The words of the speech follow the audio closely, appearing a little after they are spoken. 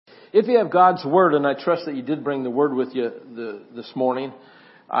If you have God's Word, and I trust that you did bring the Word with you this morning,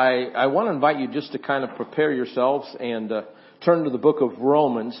 I want to invite you just to kind of prepare yourselves and turn to the book of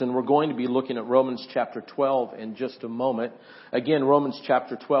Romans. And we're going to be looking at Romans chapter 12 in just a moment. Again, Romans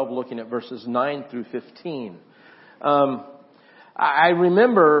chapter 12, looking at verses 9 through 15. I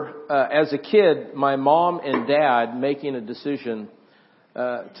remember as a kid, my mom and dad making a decision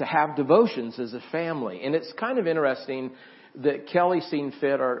to have devotions as a family. And it's kind of interesting that Kelly seen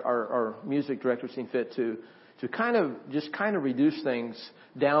fit, our music director seen fit to kind of reduce things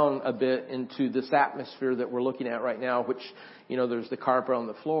down a bit into this atmosphere that we're looking at right now, which, you know, there's the carpet on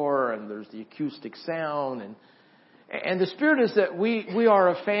the floor and there's the acoustic sound, and the spirit is that we are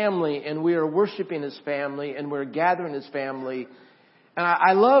a family and we are worshiping as family and we're gathering as family. And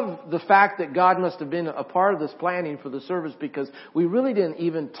I love the fact that God must have been a part of this planning for the service, because we really didn't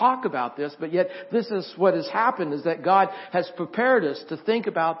even talk about this, but yet this is what has happened, is that God has prepared us to think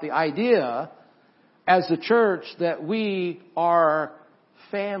about the idea as a church that we are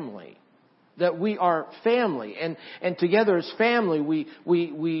family. That we are family. And together as family,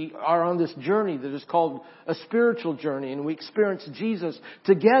 we are on this journey that is called a spiritual journey, and we experience Jesus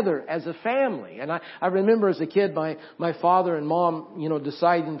together as a family. And I remember as a kid, my father and mom, you know,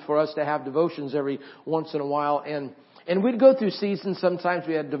 deciding for us to have devotions every once in a while. And we'd go through seasons. Sometimes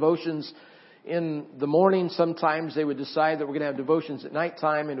we had devotions in the morning. Sometimes they would decide that we're going to have devotions at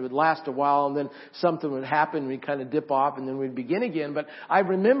nighttime, and it would last a while, and then something would happen, we'd kind of dip off, and then we'd begin again. But I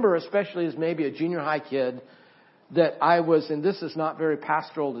remember, especially as maybe a junior high kid, that I was, and this is not very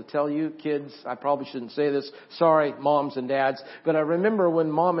pastoral to tell you kids, I probably shouldn't say this, sorry moms and dads, but I remember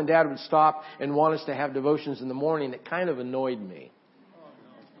when mom and dad would stop and want us to have devotions in the morning, it kind of annoyed me.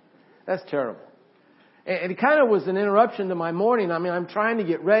 That's terrible. And it kind of was an interruption to my morning. I mean, I'm trying to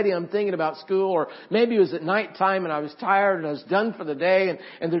get ready. I'm thinking about school, or maybe it was at nighttime and I was tired and I was done for the day,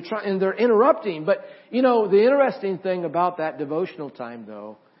 and they're interrupting. But, you know, the interesting thing about that devotional time,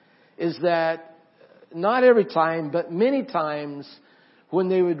 though, is that not every time, but many times when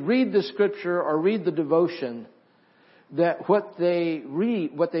they would read the scripture or read the devotion, that what they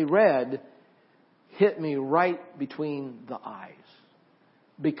read hit me right between the eyes.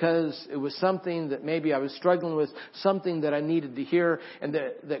 Because it was something that maybe I was struggling with, something that I needed to hear, and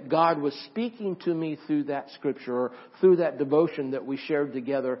that God was speaking to me through that scripture or through that devotion that we shared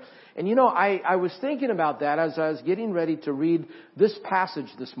together. And you know, I was thinking about that as I was getting ready to read this passage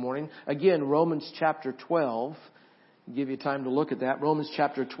this morning. Again, Romans chapter 12. I'll give you time to look at that. Romans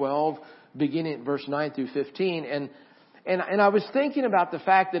chapter 12, beginning at verse 9 through 15. And I was thinking about the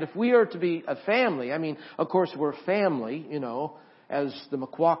fact that if we are to be a family, I mean, of course we're family, you know, as the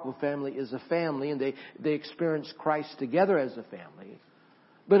McQuackle family is a family, and they experience Christ together as a family.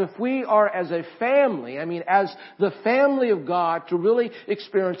 But if we are as a family, I mean, as the family of God, to really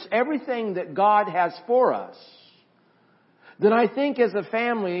experience everything that God has for us, then I think as a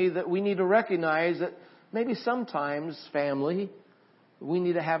family that we need to recognize that maybe sometimes, family, we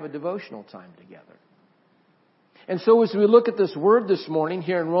need to have a devotional time together. And so as we look at this word this morning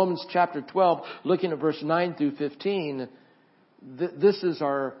here in Romans chapter 12, looking at verse 9 through 15, this is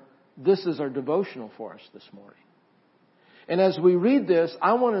our devotional for us this morning. And as we read this,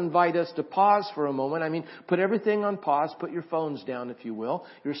 I want to invite us to pause for a moment. I mean, put everything on pause. Put your phones down, if you will,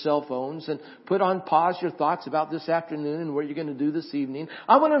 your cell phones, and put on pause your thoughts about this afternoon and what you're going to do this evening.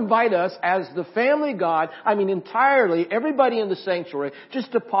 I want to invite us as the family of God, I mean entirely, everybody in the sanctuary,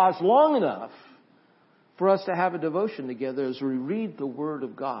 just to pause long enough for us to have a devotion together as we read the Word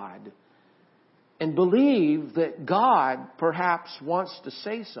of God. And believe that God perhaps wants to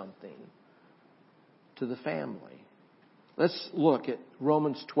say something to the family. Let's look at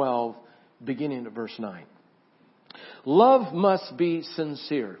Romans 12, beginning at verse 9. Love must be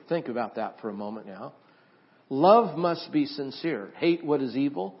sincere. Think about that for a moment now. Love must be sincere. Hate what is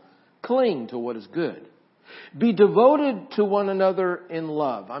evil. Cling to what is good. Be devoted to one another in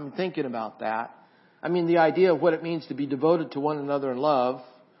love. I'm thinking about that. I mean, the idea of what it means to be devoted to one another in love.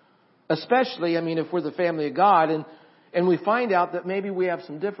 Especially, I mean, if we're the family of God and we find out that maybe we have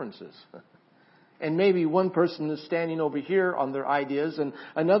some differences. And maybe one person is standing over here on their ideas and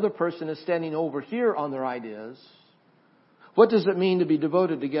another person is standing over here on their ideas. What does it mean to be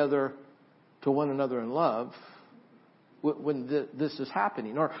devoted together to one another in love when this is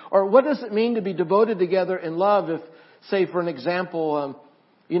happening? Or what does it mean to be devoted together in love if, say, for an example,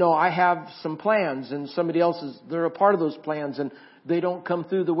 you know, I have some plans and somebody else they're a part of those plans, and they don't come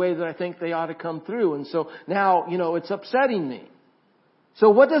through the way that I think they ought to come through. And so now, you know, it's upsetting me. So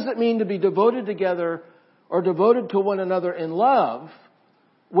what does it mean to be devoted together or devoted to one another in love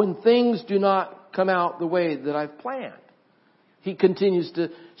when things do not come out the way that I've planned? He continues to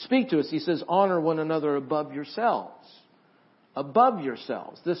speak to us. He says, honor one another above yourselves. Above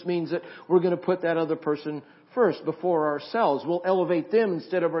yourselves. This means that we're going to put that other person first before ourselves. We'll elevate them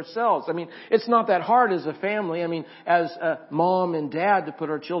instead of ourselves. I mean, it's not that hard as a family. I mean, as a mom and dad to put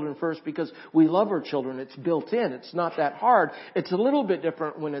our children first because we love our children. It's built in. It's not that hard. It's a little bit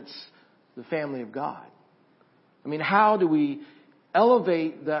different when it's the family of God. I mean, how do we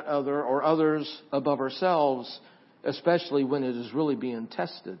elevate that other or others above ourselves, especially when it is really being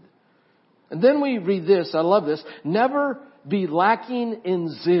tested? And then we read this. I love this. Never be lacking in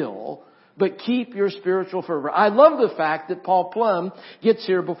zeal, but keep your spiritual fervor. I love the fact that Paul Plum gets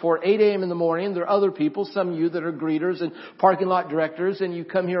here before 8 a.m. in the morning. There are other people, some of you that are greeters and parking lot directors, and you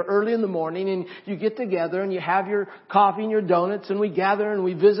come here early in the morning and you get together and you have your coffee and your donuts and we gather and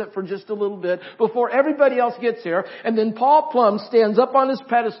we visit for just a little bit before everybody else gets here. And then Paul Plum stands up on his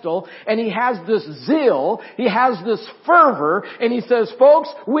pedestal and he has this zeal, he has this fervor, and he says, folks,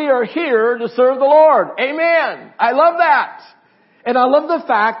 we are here to serve the Lord. Amen. I love that. And I love the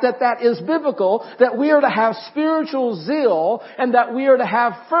fact that that is biblical, that we are to have spiritual zeal and that we are to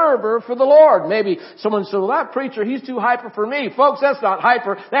have fervor for the Lord. Maybe someone said, well, that preacher, he's too hyper for me. Folks, that's not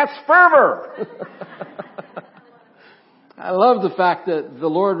hyper, that's fervor. I love the fact that the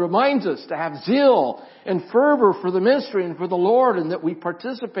Lord reminds us to have zeal and fervor for the ministry and for the Lord, and that we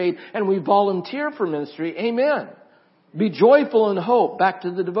participate and we volunteer for ministry. Amen. Be joyful in hope. Back to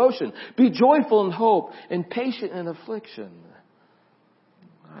the devotion. Be joyful in hope and patient in affliction.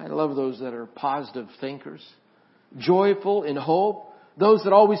 I love those that are positive thinkers. Joyful in hope. Those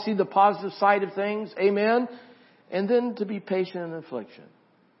that always see the positive side of things. Amen. And then to be patient in affliction.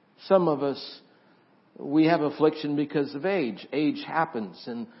 Some of us, we have affliction because of age. Age happens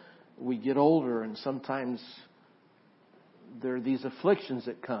and we get older, and sometimes there are these afflictions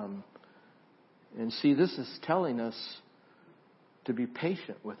that come. And see, this is telling us to be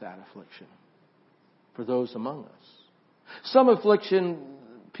patient with that affliction for those among us. Some affliction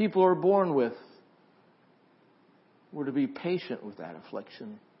people are born with. We're to be patient with that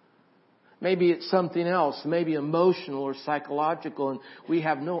affliction. Maybe it's something else, maybe emotional or psychological, and we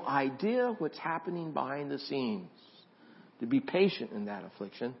have no idea what's happening behind the scenes. To be patient in that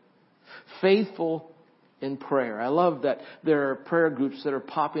affliction. Faithful in prayer. I love that there are prayer groups that are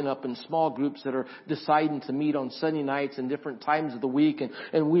popping up in small groups that are deciding to meet on Sunday nights and different times of the week.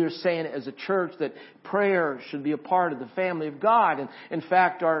 And we are saying as a church that prayer should be a part of the family of God. And in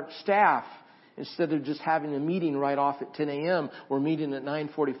fact, our staff, instead of just having a meeting right off at 10 a.m., we're meeting at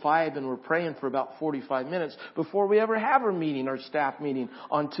 9:45 and we're praying for about 45 minutes before we ever have our meeting, our staff meeting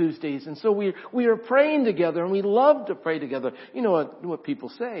on Tuesdays. And so we are praying together, and we love to pray together. You know what people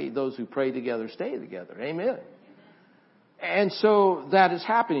say, those who pray together stay together. Amen. And so that is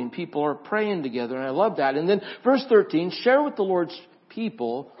happening. People are praying together, and I love that. And then verse 13, share with the Lord's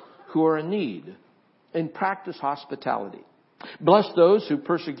people who are in need and practice hospitality. Bless those who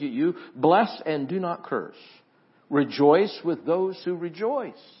persecute you. Bless and do not curse. Rejoice with those who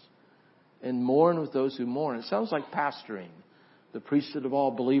rejoice. And mourn with those who mourn. It sounds like pastoring, the priesthood of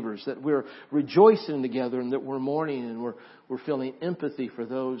all believers, that we're rejoicing together and that we're mourning and we're feeling empathy for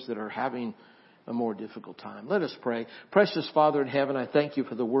those that are having a more difficult time. Let us pray. Precious Father in heaven, I thank you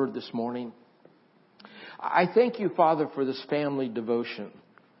for the word this morning. I thank you, Father, for this family devotion.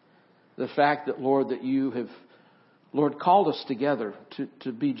 The fact that, Lord, that you have, Lord, called us together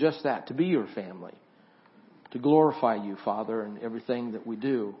to be just that, to be your family, to glorify you, Father, in everything that we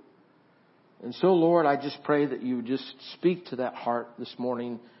do. And so, Lord, I just pray that you would just speak to that heart this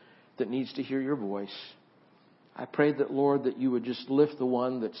morning that needs to hear your voice. I pray that, Lord, that you would just lift the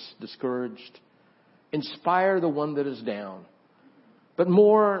one that's discouraged, inspire the one that is down. But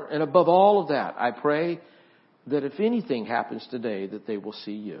more and above all of that, I pray that if anything happens today, that they will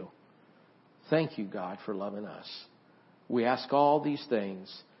see you. Thank you, God, for loving us. We ask all these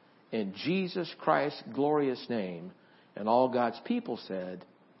things in Jesus Christ's glorious name. And all God's people said,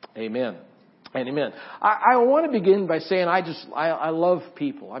 amen and amen. I want to begin by saying I love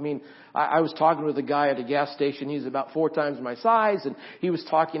people. I mean, I was talking with a guy at a gas station. He's about 4 times my size, and he was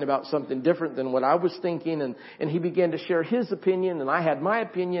talking about something different than what I was thinking. And he began to share his opinion, and I had my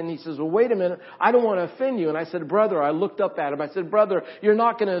opinion. And he says, well, wait a minute. I don't want to offend you. And I said, brother, I looked up at him. I said, brother, you're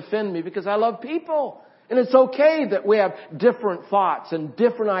not going to offend me because I love people. And it's okay that we have different thoughts and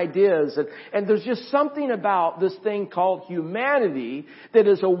different ideas. And there's just something about this thing called humanity that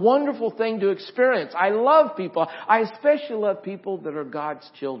is a wonderful thing to experience. I love people. I especially love people that are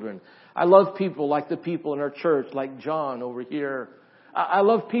God's children. I love people like the people in our church, like John over here. I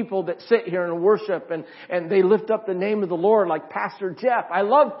love people that sit here and worship and they lift up the name of the Lord, like Pastor Jeff. I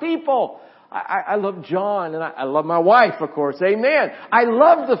love people. I love John, and I love my wife, of course. Amen. I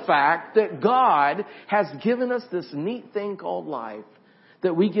love the fact that God has given us this neat thing called life,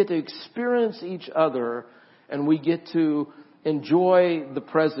 that we get to experience each other, and we get to enjoy the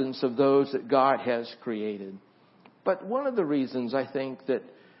presence of those that God has created. But one of the reasons I think that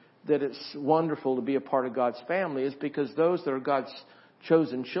it's wonderful to be a part of God's family is because those that are God's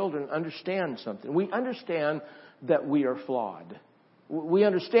chosen children understand something. We understand that we are flawed. We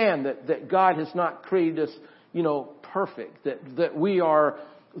understand that God has not created us, perfect. That we are,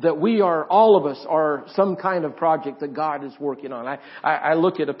 all of us are some kind of project that God is working on. I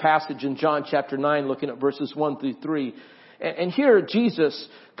look at a passage in John chapter 9, looking at verses 1 through 3. And here Jesus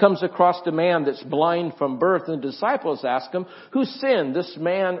comes across a man that's blind from birth, and the disciples ask him, who sinned, this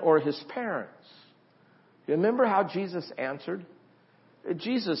man or his parents? You remember how Jesus answered?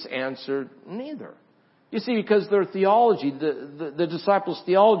 Jesus answered, neither. You see, because their theology, the disciples'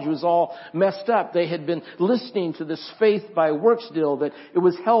 theology was all messed up. They had been listening to this faith by works deal, that it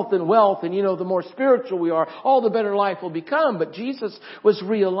was health and wealth, and the more spiritual we are, all the better life will become. But Jesus was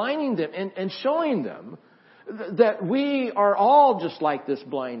realigning them and showing them that we are all just like this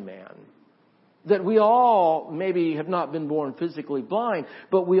blind man. That we all maybe have not been born physically blind,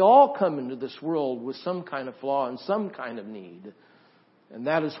 but we all come into this world with some kind of flaw and some kind of need. And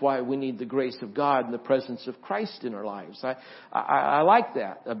that is why we need the grace of God and the presence of Christ in our lives. I like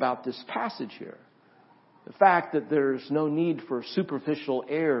that about this passage here. The fact that there's no need for superficial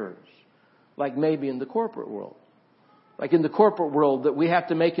errors, like maybe in the corporate world. Like in the corporate world, that we have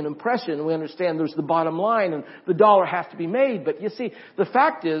to make an impression. We understand there's the bottom line and the dollar has to be made. But you see, the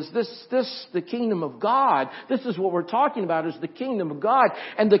fact is, the kingdom of God, this is what we're talking about, is the kingdom of God.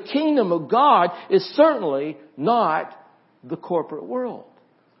 And the kingdom of God is certainly not the corporate world.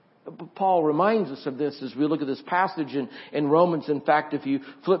 Paul reminds us of this as we look at this passage in Romans. In fact, if you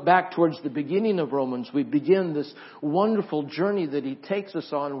flip back towards the beginning of Romans, we begin this wonderful journey that he takes us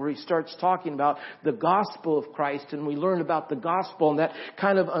on, where he starts talking about the gospel of Christ, and we learn about the gospel, and that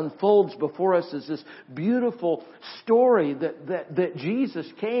kind of unfolds before us as this beautiful story that Jesus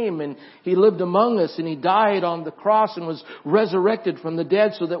came and he lived among us, and he died on the cross and was resurrected from the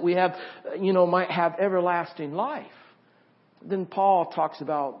dead so that we have, might have everlasting life. Then Paul talks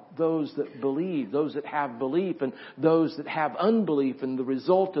about those that believe, those that have belief, and those that have unbelief, and the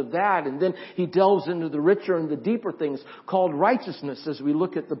result of that. And then he delves into the richer and the deeper things called righteousness as we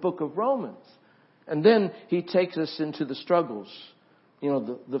look at the book of Romans. And then he takes us into the struggles,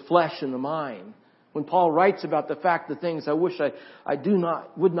 the flesh and the mind. When Paul writes about the fact, the things I wish I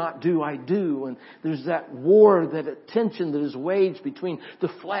would not do, I do. And there's that war, that tension that is waged between the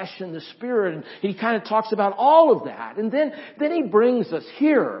flesh and the spirit. And he kind of talks about all of that. And then he brings us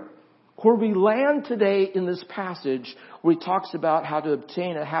here, where we land today in this passage, where he talks about how to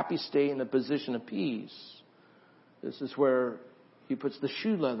obtain a happy state in a position of peace. This is where he puts the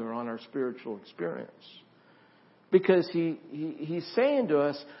shoe leather on our spiritual experience. Because he's saying to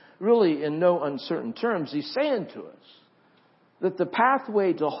us, really in no uncertain terms, he's saying to us that the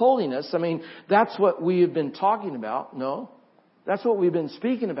pathway to holiness, that's what we have been talking about. No, that's what we've been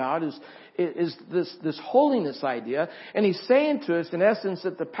speaking about is this holiness idea. And he's saying to us, in essence,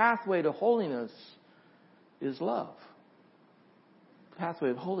 that the pathway to holiness is love. The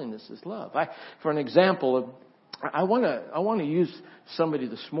pathway of holiness is love. For an example, I want to use somebody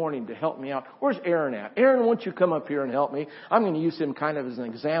this morning to help me out. Where's Aaron at? Aaron, won't you come up here and help me? I'm going to use him kind of as an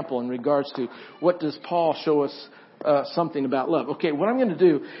example in regards to what does Paul show us something about love. Okay, what I'm going to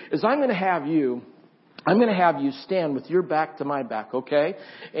do is I'm going to have you stand with your back to my back, okay?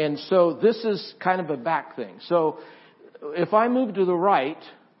 And so this is kind of a back thing. So if I move to the right,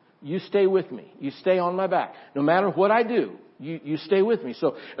 you stay with me. You stay on my back. No matter what I do, you stay with me.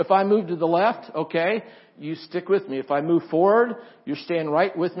 So if I move to the left, okay, you stick with me. If I move forward, you're staying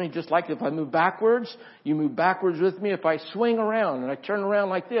right with me. Just like if I move backwards, you move backwards with me. If I swing around and I turn around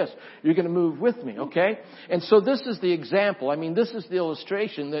like this, you're going to move with me, okay? And so this is the example. This is the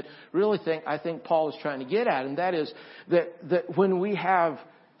illustration that I think Paul is trying to get at. And that is that when we have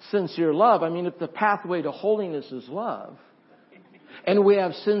sincere love, if the pathway to holiness is love, and we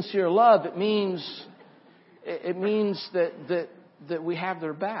have sincere love, it means that we have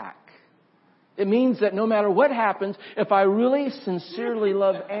their back. It means that no matter what happens, if I really sincerely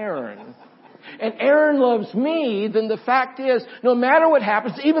love Aaron, and Aaron loves me, then the fact is, no matter what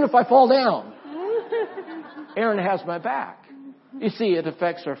happens, even if I fall down, Aaron has my back. You see, it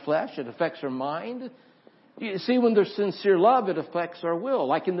affects our flesh. It affects our mind. You see, when there's sincere love, it affects our will.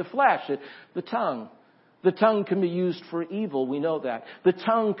 Like in the flesh, the tongue. The tongue can be used for evil. We know that. The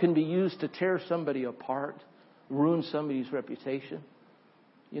tongue can be used to tear somebody apart, ruin somebody's reputation.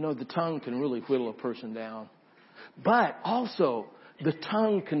 The tongue can really whittle a person down. But also, the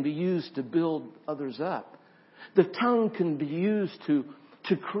tongue can be used to build others up. The tongue can be used to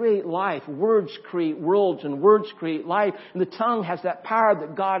create life. Words create worlds and words create life. And the tongue has that power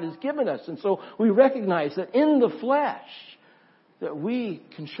that God has given us. And so we recognize that in the flesh that we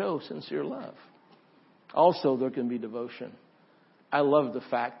can show sincere love. Also, there can be devotion. I love the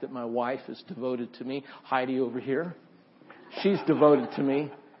fact that my wife is devoted to me. Heidi over here. She's devoted to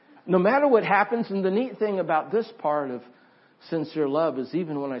me. No matter what happens, and the neat thing about this part of sincere love is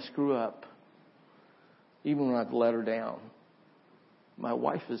even when I screw up, even when I've let her down, my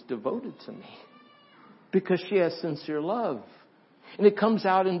wife is devoted to me because she has sincere love. And it comes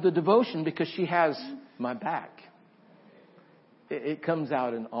out in the devotion because she has my back. It comes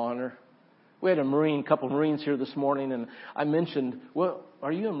out in honor. We had a couple of Marines here this morning, and I mentioned, well,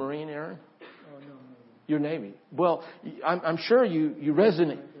 are you a Marine, Aaron? Oh, no. You're Navy. Well, I'm sure you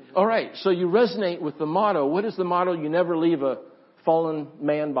resonate. All right, so you resonate with the motto. What is the motto? You never leave a fallen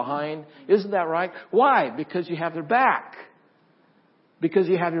man behind. Isn't that right? Why? Because you have their back. Because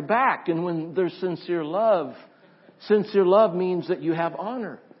you have your back. And when there's sincere love means that you have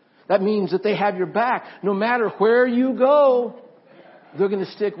honor. That means that they have your back. No matter where you go, they're going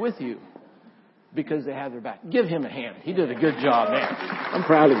to stick with you because they have their back. Give him a hand. He did a good job, man. I'm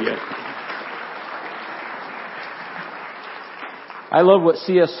proud of you. I love what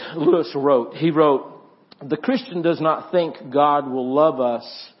C.S. Lewis wrote. He wrote, "The Christian does not think God will love us."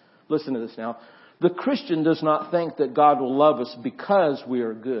 Listen to this now. "The Christian does not think that God will love us because we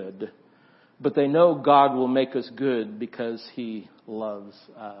are good, but they know God will make us good because He loves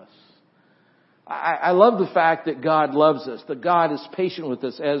us." I love the fact that God loves us, that God is patient with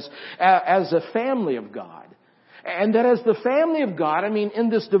us as a family of God. And that as the family of God, in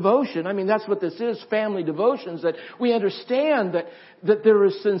this devotion, that's what this is, family devotions, that we understand that there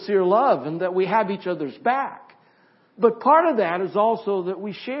is sincere love and that we have each other's back. But part of that is also that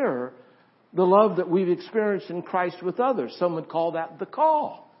we share the love that we've experienced in Christ with others. Some would call that the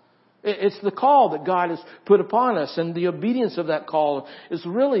call. It's the call that God has put upon us, and the obedience of that call is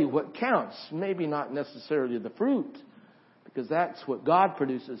really what counts. Maybe not necessarily the fruit, because that's what God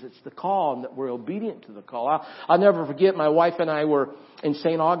produces. It's the call, and that we're obedient to the call. I'll never forget, my wife and I were in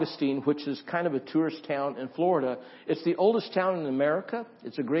St. Augustine, which is kind of a tourist town in Florida. It's the oldest town in America.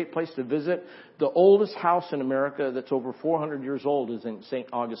 It's a great place to visit. The oldest house in America that's over 400 years old is in St.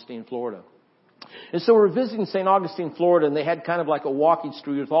 Augustine, Florida. And so we're visiting St. Augustine, Florida, and they had kind of like a walking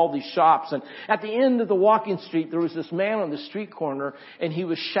street with all these shops. And at the end of the walking street, there was this man on the street corner, and he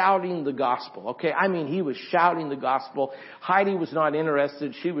was shouting the gospel. Okay, he was shouting the gospel. Heidi was not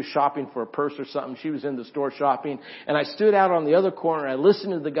interested. She was shopping for a purse or something. She was in the store shopping. And I stood out on the other corner, and I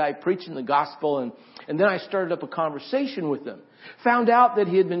listened to the guy preaching the gospel, and then I started up a conversation with him. Found out that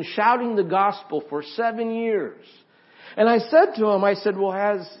he had been shouting the gospel for 7 years. And I said to him, well,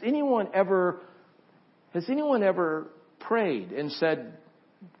 has anyone ever prayed and said,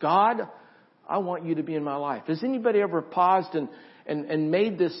 God, I want you to be in my life? Has anybody ever paused and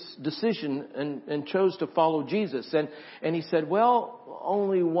made this decision and chose to follow Jesus? And he said, well,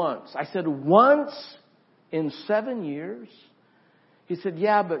 only once. I said, once in 7 years? He said,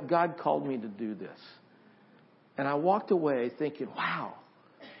 yeah, but God called me to do this. And I walked away thinking, wow,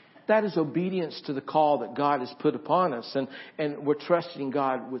 that is obedience to the call that God has put upon us. And we're trusting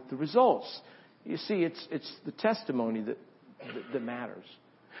God with the results. You see, it's the testimony that matters.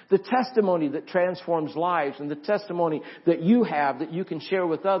 The testimony that transforms lives, and the testimony that you have that you can share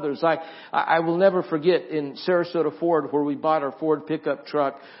with others. I will never forget in Sarasota Ford, where we bought our Ford pickup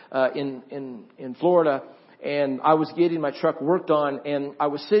truck in Florida, and I was getting my truck worked on, and I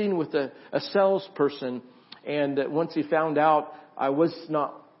was sitting with a salesperson, and once he found out I was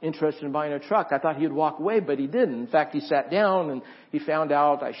not interested in buying a truck, I thought he'd walk away, but he didn't. In fact, he sat down and he found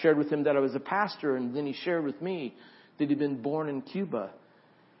out, I shared with him that I was a pastor, and then he shared with me that he'd been born in Cuba.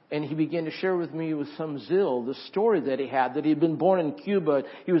 And he began to share with me with some zeal the story that he had, that he'd been born in Cuba.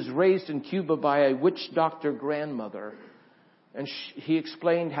 He was raised in Cuba by a witch doctor grandmother. And he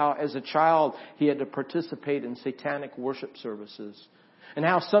explained how as a child he had to participate in satanic worship services. And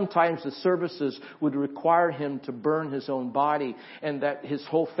how sometimes the services would require him to burn his own body, and that his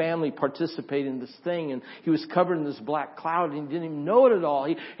whole family participated in this thing. And he was covered in this black cloud, and he didn't even know it at all.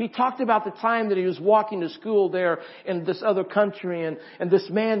 He talked about the time that he was walking to school there in this other country, and this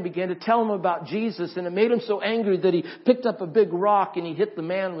man began to tell him about Jesus, and it made him so angry that he picked up a big rock and he hit the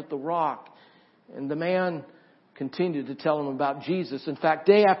man with the rock. And the man continued to tell him about Jesus. In fact,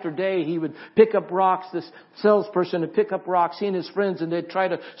 day after day, he would pick up rocks, this salesperson would pick up rocks, he and his friends, and they'd try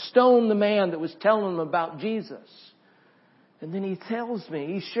to stone the man that was telling them about Jesus. And then he tells me,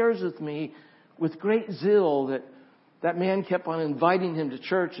 he shares with me with great zeal that man kept on inviting him to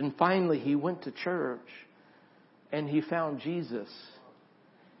church, and finally he went to church and he found Jesus.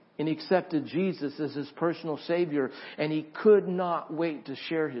 And he accepted Jesus as his personal Savior. And he could not wait to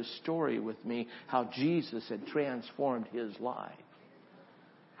share his story with me, how Jesus had transformed his life.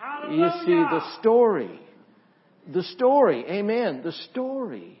 Hallelujah. You see, the story, amen, the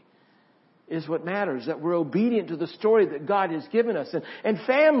story is what matters, that we're obedient to the story that God has given us. And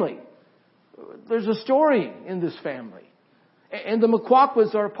family, there's a story in this family. And the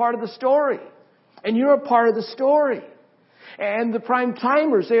McQuaquas are a part of the story. And you're a part of the story. And the prime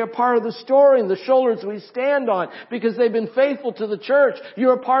timers, they are part of the story and the shoulders we stand on because they've been faithful to the church.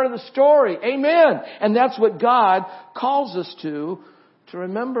 You're a part of the story. Amen. And that's what God calls us to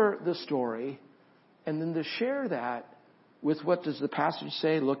remember the story and then to share that with, what does the passage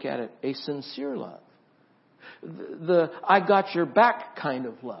say? Look at it. A sincere love. The I got your back kind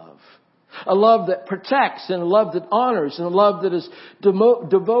of love. A love that protects and a love that honors and a love that is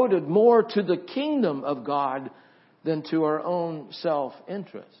devoted more to the kingdom of God than to our own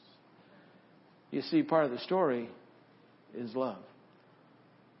self-interest. You see, part of the story is love.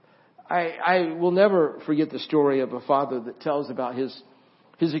 I will never forget the story of a father that tells about his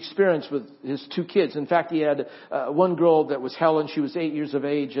experience with his two kids. In fact, he had one girl that was Helen. She was 8 years of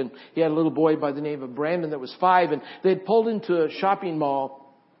age. And he had a little boy by the name of Brandon that was 5. And they had pulled into a shopping mall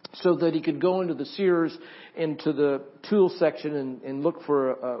so that he could go into the Sears, into the tool section and look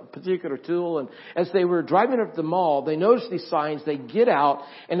for a particular tool. And as they were driving up the mall, they noticed these signs. They get out,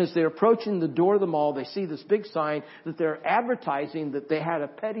 and as they're approaching the door of the mall, they see this big sign that they're advertising that they had a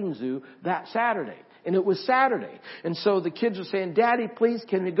petting zoo that Saturday. And it was Saturday. And so the kids are saying, Daddy, please,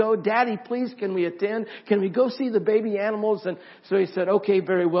 can we go? Daddy, please, can we attend? Can we go see the baby animals? And so he said, okay,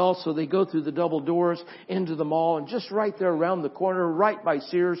 very well. So they go through the double doors into the mall. And just right there around the corner, right by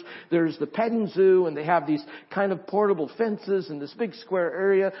Sears, there's the petting zoo. And they have these kind of portable fences in this big square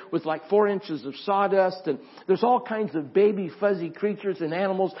area with like 4 inches of sawdust. And there's all kinds of baby fuzzy creatures and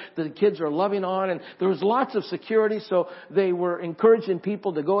animals that the kids are loving on. And there was lots of security. So they were encouraging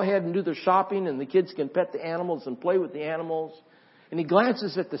people to go ahead and do their shopping. And the kids can pet the animals and play with the animals. And he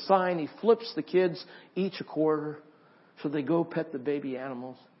glances at the sign. He flips the kids each a quarter so they go pet the baby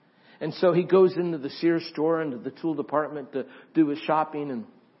animals. And so he goes into the Sears store, into the tool department to do his shopping.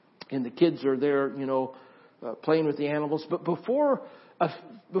 And the kids are there, playing with the animals. But before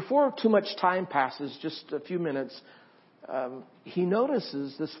too much time passes, just a few minutes,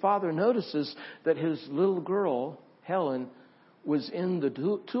 this father notices that his little girl, Helen, was in the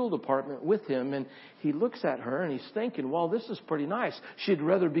tool department with him, and he looks at her and he's thinking, well, this is pretty nice. She'd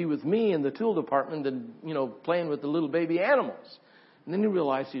rather be with me in the tool department than, playing with the little baby animals. And then he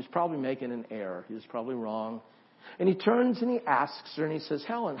realized he was probably making an error. He was probably wrong. And he turns and he asks her and he says,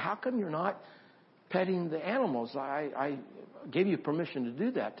 Helen, how come you're not petting the animals? I gave you permission to do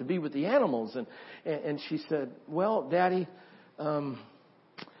that, to be with the animals. And she said, well, Daddy,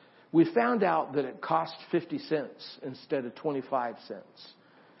 we found out that it cost 50 cents instead of 25 cents.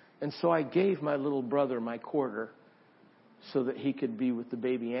 And so I gave my little brother my quarter so that he could be with the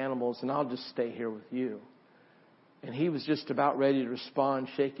baby animals, and I'll just stay here with you. And he was just about ready to respond,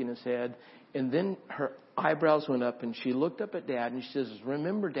 shaking his head. And then her eyebrows went up, and she looked up at Dad, and she says,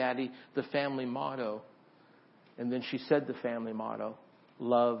 remember, Daddy, the family motto. And then she said the family motto,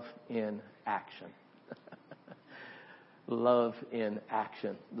 love in action. Love in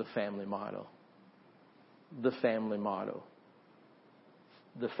action, the family motto. The family motto.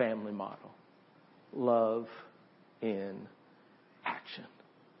 The family motto. Love in action.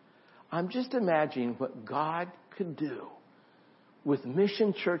 I'm just imagining what God could do with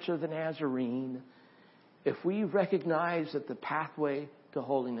Mission Church of the Nazarene if we recognize that the pathway to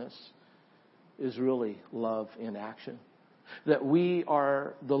holiness is really love in action. That we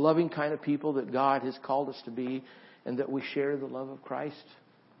are the loving kind of people that God has called us to be, and that we share the love of Christ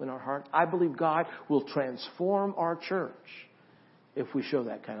in our heart. I believe God will transform our church if we show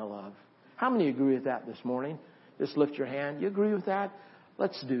that kind of love. How many agree with that this morning? Just lift your hand. You agree with that?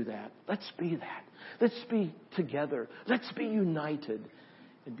 Let's do that. Let's be that. Let's be together. Let's be united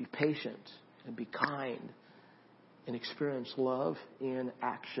and be patient and be kind and experience love in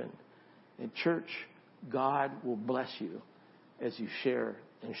action. And church, God will bless you as you share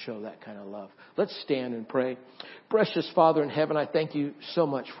and show that kind of love. Let's stand and pray. Precious Father in heaven, I thank you so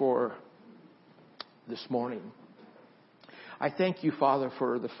much for this morning. I thank you, Father,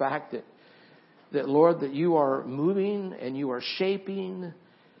 for the fact that Lord, that you are moving and you are shaping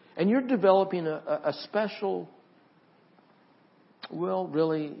and you're developing a special, well,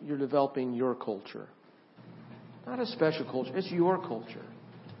 really, you're developing your culture. Not a special culture. It's your culture.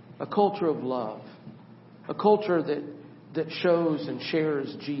 A culture of love. A culture that shows and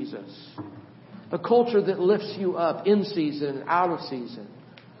shares Jesus. A culture that lifts you up in season and out of season.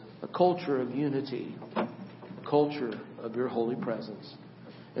 A culture of unity. A culture of your holy presence.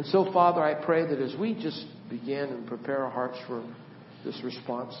 And so, Father, I pray that as we just begin and prepare our hearts for this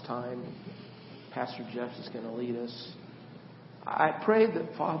response time, Pastor Jeff is going to lead us. I pray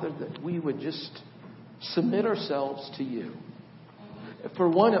that, Father, that we would just submit ourselves to you. For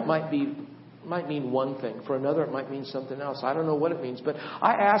one, it might mean one thing. For another, it might mean something else. I don't know what it means. But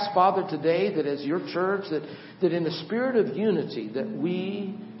I ask, Father, today that as your church, that in the spirit of unity, that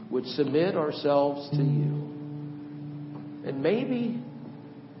we would submit ourselves to you. And maybe,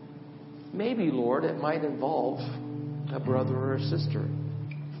 Lord, it might involve a brother or a sister.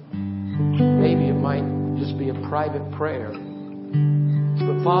 Maybe it might just be a private prayer.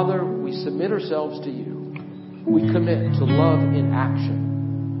 But Father, we submit ourselves to you. We commit to love in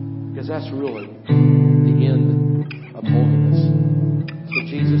action. Because that's really the end of holiness. So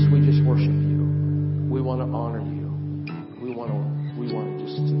Jesus, we just worship you. We want to honor you. We want to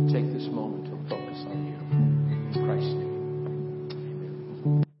just take this moment